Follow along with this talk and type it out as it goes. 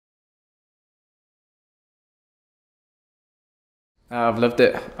I've loved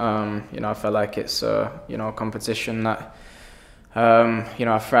it. I feel like it's a competition that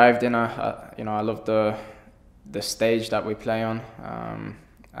I thrived in. I love the stage that we play on.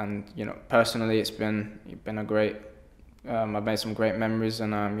 And personally, it's been a great. I've made some great memories,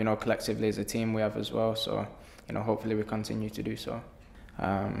 and collectively as a team we have as well. So hopefully we continue to do so.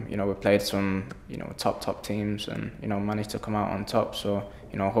 We played some top teams, and managed to come out on top. So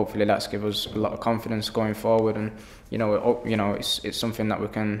hopefully that's give us a lot of confidence going forward, and it's something that we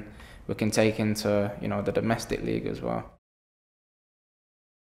can take into the domestic league as well.